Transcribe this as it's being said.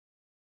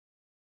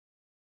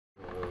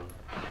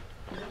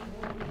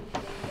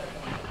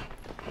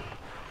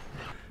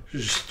Je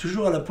suis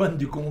toujours à la pointe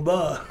du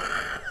combat.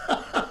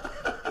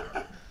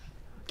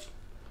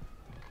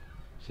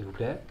 S'il vous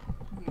plaît.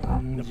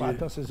 Il n'a pas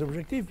atteint ses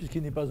objectifs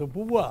puisqu'il n'est pas au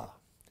pouvoir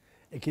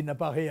et qu'il n'a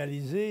pas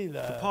réalisé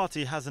la... The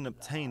party hasn't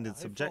obtained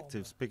its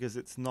objectives because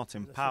it's not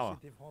in power,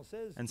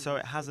 and so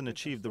it hasn't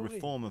achieved the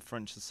reform of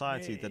French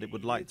society that it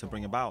would like to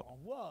bring about.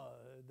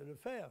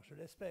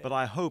 But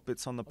I hope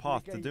it's on the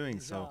path to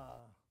doing so.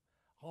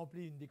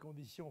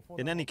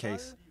 In any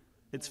case,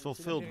 it's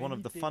fulfilled one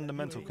of the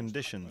fundamental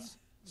conditions: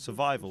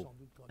 survival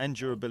and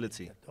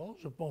durability.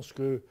 Je pense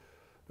que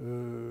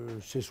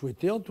c'est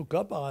souhaité en tout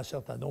cas par un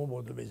certain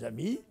nombre de mes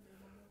amis.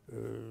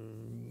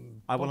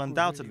 I will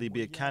undoubtedly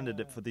be a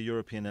candidate for the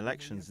European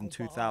elections in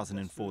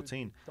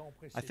 2014.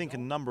 I think a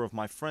number of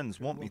my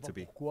friends want me to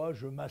be. Pourquoi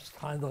je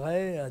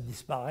m'astreindrais à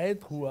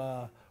disparaître ou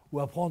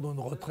à prendre une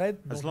retraite?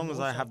 As long as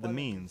I have the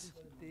means,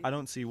 I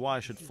don't see why I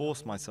should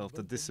force myself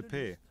to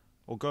disappear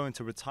or go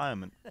into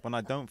retirement when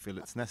I don't feel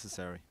it's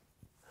necessary.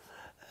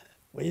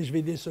 Vous voyez, je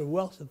vais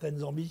décevoir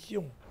certaines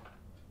ambitions.